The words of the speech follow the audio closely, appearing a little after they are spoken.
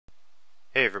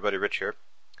Hey everybody, Rich here.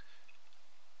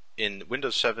 In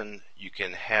Windows 7 you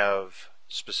can have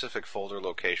specific folder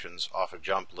locations off a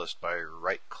jump list by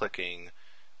right-clicking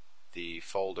the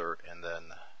folder, and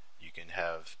then you can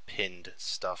have pinned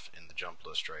stuff in the jump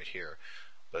list right here.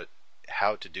 But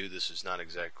how to do this is not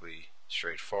exactly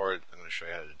straightforward. I'm going to show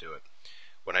you how to do it.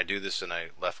 When I do this and I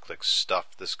left-click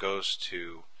Stuff, this goes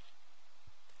to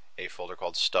a folder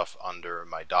called Stuff under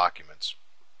my Documents.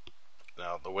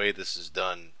 Now the way this is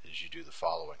done is you do the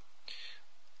following.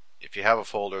 If you have a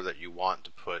folder that you want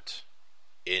to put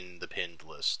in the pinned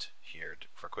list here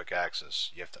for quick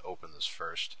access, you have to open this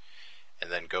first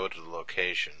and then go to the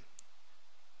location.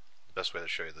 The best way to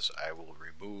show you this, I will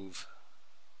remove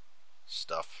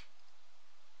stuff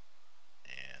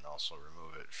and also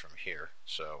remove it from here.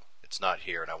 So it's not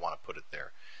here and I want to put it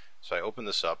there. So I open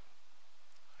this up,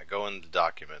 I go into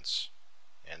Documents,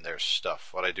 and there's stuff.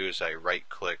 What I do is I right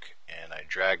click and I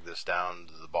drag this down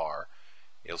to the bar.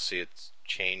 You'll see it's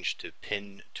changed to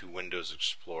Pin to Windows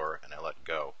Explorer, and I let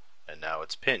go, and now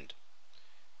it's pinned.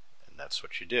 And that's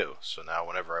what you do. So now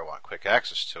whenever I want quick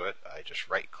access to it, I just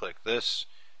right click this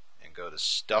and go to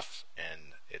Stuff,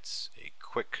 and it's a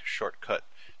quick shortcut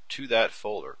to that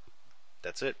folder.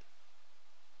 That's it.